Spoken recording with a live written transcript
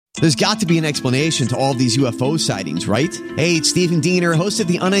There's got to be an explanation to all of these UFO sightings, right? Hey, it's Stephen Diener, host of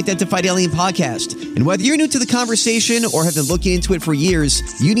the Unidentified Alien Podcast. And whether you're new to the conversation or have been looking into it for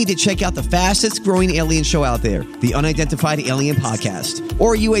years, you need to check out the fastest growing alien show out there, the Unidentified Alien Podcast,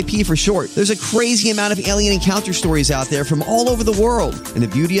 or UAP for short. There's a crazy amount of alien encounter stories out there from all over the world. And the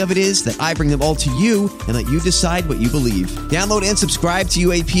beauty of it is that I bring them all to you and let you decide what you believe. Download and subscribe to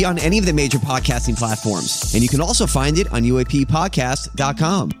UAP on any of the major podcasting platforms. And you can also find it on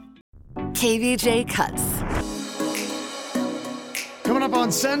UAPpodcast.com. KVJ Cuts. Coming up on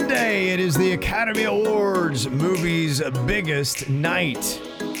Sunday, it is the Academy Awards movie's biggest night.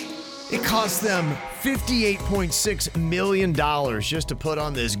 It cost them $58.6 million just to put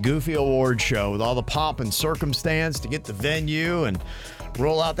on this goofy award show with all the pomp and circumstance to get the venue and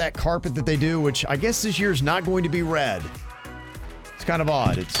roll out that carpet that they do, which I guess this year's not going to be red. It's kind of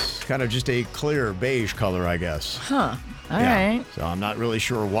odd. It's kind of just a clear beige color, I guess. Huh. All right. So I'm not really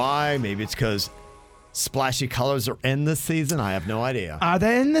sure why. Maybe it's because splashy colors are in this season. I have no idea. Are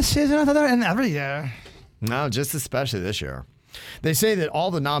they in this season? I thought they're in every year. No, just especially this year. They say that all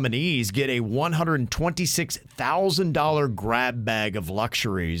the nominees get a $126,000 grab bag of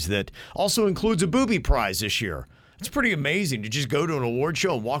luxuries that also includes a booby prize this year. It's pretty amazing to just go to an award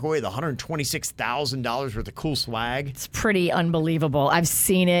show and walk away with $126,000 worth of cool swag. It's pretty unbelievable. I've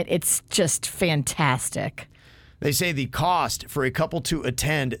seen it. It's just fantastic. They say the cost for a couple to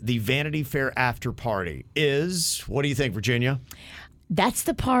attend the Vanity Fair after party is, what do you think, Virginia? That's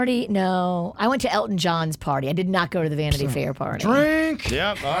the party? No. I went to Elton John's party. I did not go to the Vanity Fair party. Drink.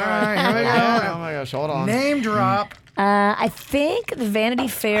 Yep. All right. Here we go. Oh, my gosh. Hold on. Name drop. I think the Vanity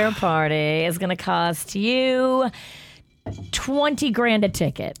Fair party is going to cost you $20,000 a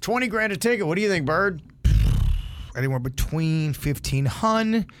ticket. $20,000 a ticket. What do you think, Bird? Anywhere between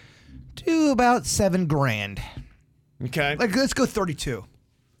 $1,500 to about $7,000. Okay. Like, let's go 32.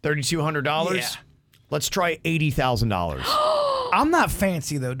 $3,200? Yeah. Let's try $80,000. I'm not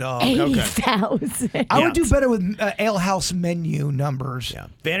fancy, though, dog. $80,000. I would do better with Ale House menu numbers. Yeah.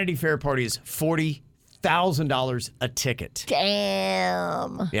 Vanity Fair party is $40,000 a ticket.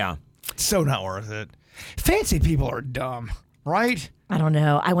 Damn. Yeah. So not worth it. Fancy people are dumb, right? I don't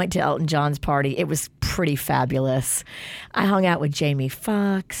know. I went to Elton John's party. It was pretty fabulous. I hung out with Jamie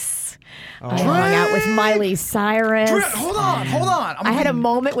Foxx. I hung out with Miley Cyrus. Hold on. I had a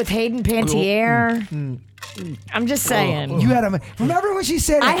moment with Hayden Panettiere. I'm just saying. You had a. Remember when she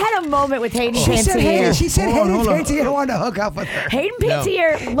said? I had a moment with Hayden She said Panettiere. Hayden Panettiere wanted to hook up with her. Hayden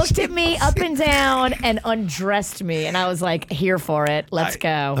Panettiere looked at me up and down and undressed me, and I was like, "Here for it. Let's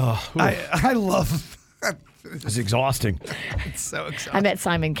go." I love. It's exhausting. It's so exciting. I met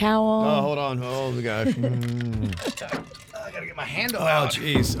Simon Cowell. Oh, hold on. Oh, the guy. I gotta get my handle Oh, out.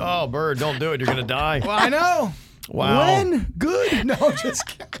 jeez. Oh, Bird, don't do it. You're going to die. Well, I know. Wow. When? Good. No, just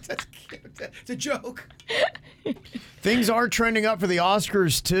kidding. It's a joke. Things are trending up for the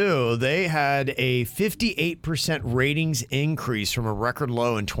Oscars, too. They had a 58% ratings increase from a record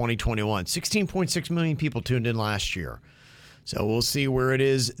low in 2021. 16.6 million people tuned in last year. So we'll see where it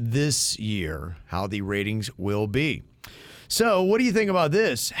is this year, how the ratings will be. So what do you think about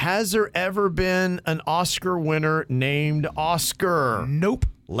this? Has there ever been an Oscar winner named Oscar? Nope.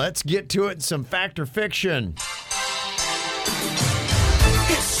 Let's get to it in some fact or fiction.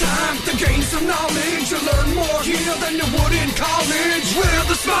 It's time to gain some knowledge. You learn more here than you would in college. We're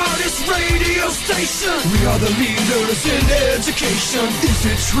the smartest radio station. We are the leaders in education. Is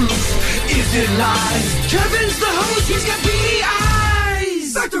it truth? Is it lies? Kevin's the host. He's got beady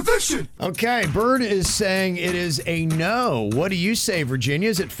eyes. Fact or fiction? Okay, Bird is saying it is a no. What do you say, Virginia?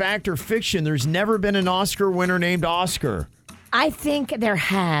 Is it fact or fiction? There's never been an Oscar winner named Oscar. I think there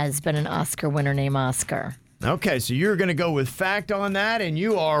has been an Oscar winner named Oscar. Okay, so you're going to go with fact on that, and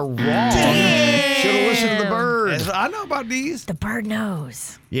you are wrong. Should have listened to the Bird. I know about these. The Bird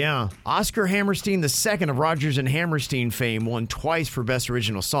knows. Yeah. Oscar Hammerstein II of Rodgers and Hammerstein fame won twice for Best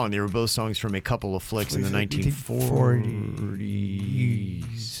Original Song. They were both songs from a couple of flicks in the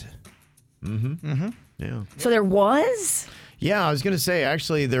 1940s. Mm-hmm. Yeah. So there was? Yeah, I was going to say,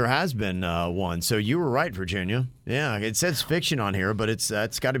 actually, there has been one. So you were right, Virginia. Yeah, it says fiction on here, but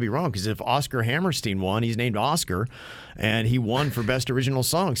that's got to be wrong, because if Oscar Hammerstein won, he's named Oscar, and he won for Best Original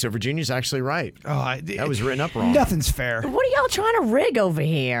Song. So Virginia's actually right. That was written up wrong. Nothing's fair. What are y'all trying to rig over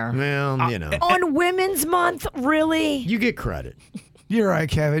here? Well, you know. On Women's Month, really? You get credit. You're right,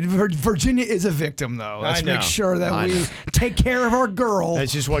 Kevin. Virginia is a victim, though. Let's make sure that we take care of our girl.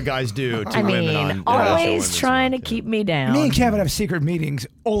 That's just what guys do to women on always trying to keep me down. Me and Kevin have secret meetings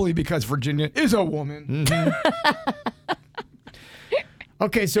only because Virginia is a woman. Mm-hmm.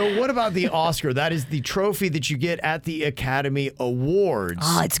 Okay, so what about the Oscar? That is the trophy that you get at the Academy Awards.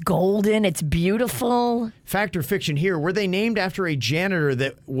 Oh, it's golden. It's beautiful. Fact or fiction here, were they named after a janitor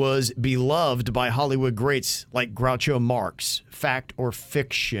that was beloved by Hollywood greats like Groucho Marx? Fact or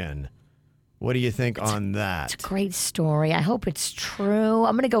fiction? What do you think on that? It's a great story. I hope it's true.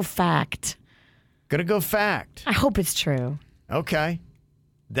 I'm going to go fact. Gonna go fact. I hope it's true. Okay.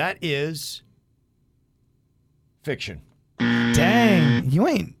 That is fiction. Dang, you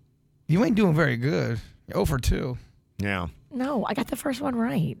ain't doing very good. You're 0 for 2. Yeah. No, I got the first one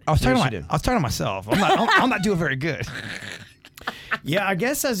right. I was talking Yes, to you did. I was talking to myself. I'm not doing very good. Yeah, I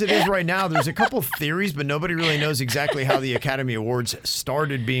guess as it is right now, there's a couple of theories, but nobody really knows exactly how the Academy Awards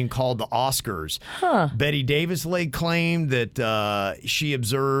started being called the Oscars. Betty Davis laid claim that she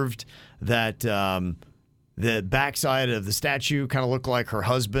observed that the backside of the statue kind of looked like her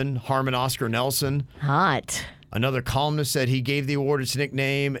husband, Harmon Oscar Nelson. Hot. Another columnist said he gave the award its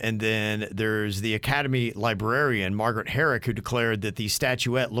nickname, and then there's the Academy librarian, Margaret Herrick, who declared that the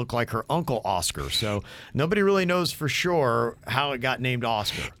statuette looked like her uncle Oscar. So nobody really knows for sure how it got named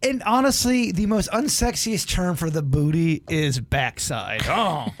Oscar. And honestly, the most unsexiest term for the booty is backside.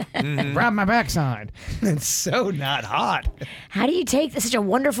 Oh, grab my backside. It's so not hot. How do you take such a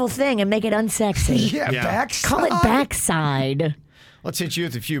wonderful thing and make it unsexy? Yeah. Backside. Call it backside. Let's hit you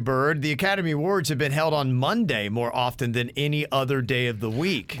with a few, Bird. The Academy Awards have been held on Monday more often than any other day of the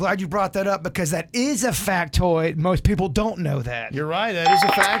week. Glad you brought that up because that is a factoid. Most people don't know that. You're right, that is a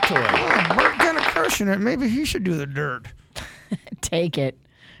factoid. Oh, Bert kind of crushing it. Maybe he should do the dirt. Take it.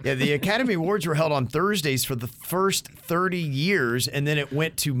 Yeah, the Academy Awards were held on Thursdays for the first 30 years, and then it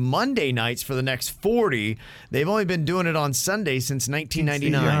went to Monday nights for the next 40. They've only been doing it on Sunday since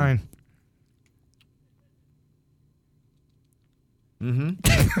 1999.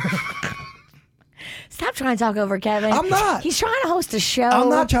 Stop trying to talk over Kevin. I'm not. He's trying to host a show. I'm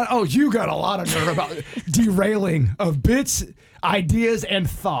not trying. Oh, you got a lot of nerve about derailing of bits, ideas, and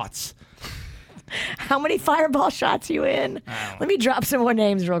thoughts. How many fireball shots you in? Let me drop some more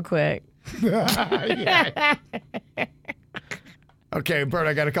names real quick. Okay, Bert,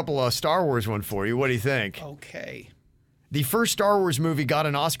 I got a couple of Star Wars one for you. What do you think? Okay. The first Star Wars movie got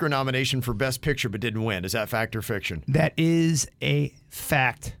an Oscar nomination for Best Picture but didn't win. Is that fact or fiction? That is a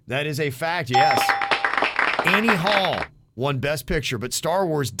fact. That is a fact, yes. Annie Hall won Best Picture, but Star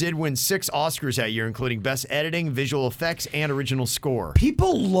Wars did win 6 Oscars that year, including Best Editing, Visual Effects, and Original Score.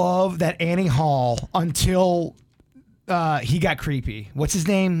 People love that Annie Hall until he got creepy. What's his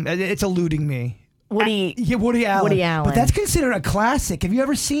name? It's eluding me. Woody Allen. Woody Allen. But that's considered a classic. Have you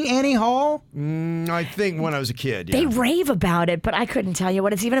ever seen Annie Hall? I think when I was a kid, yeah. They rave about it, but I couldn't tell you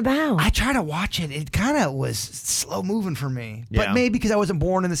what it's even about. I tried to watch it. It kind of was slow moving for me. Yeah. But maybe because I wasn't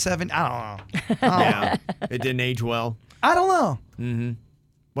born in the 70s. I don't know. Yeah, it didn't age well. I don't know.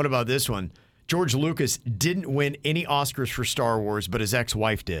 What about this one? George Lucas didn't win any Oscars for Star Wars, but his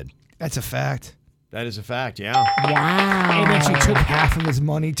ex-wife did. That's a fact. That is a fact, yeah. Wow. And then she took half of his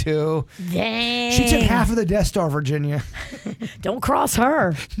money, too. Dang. She took half of the Death Star, Virginia. Don't cross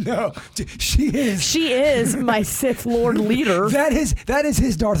her. No, she is. She is my Sith Lord leader. That is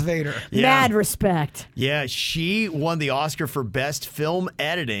his Darth Vader. Yeah. Mad respect. Yeah, she won the Oscar for Best Film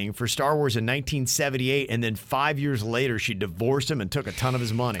Editing for Star Wars in 1978, and then 5 years later, she divorced him and took a ton of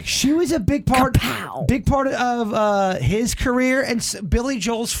his money. She was a big part Kapow. of his career, and Billy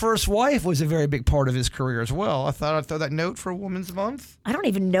Joel's first wife was a very big part of his career as well. I thought I'd throw that note for Women's Month. I don't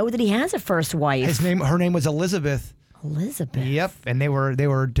even know that he has a first wife. Her name was Elizabeth. Elizabeth. Yep, and they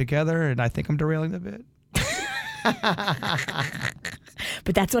were together, and I think I'm derailing a bit.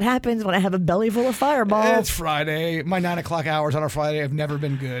 But that's what happens when I have a belly full of fireballs. It's Friday. My 9 o'clock hours on a Friday have never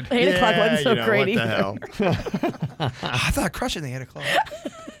been good. 8 o'clock wasn't so great what the either. hell? I thought crushing the 8 o'clock.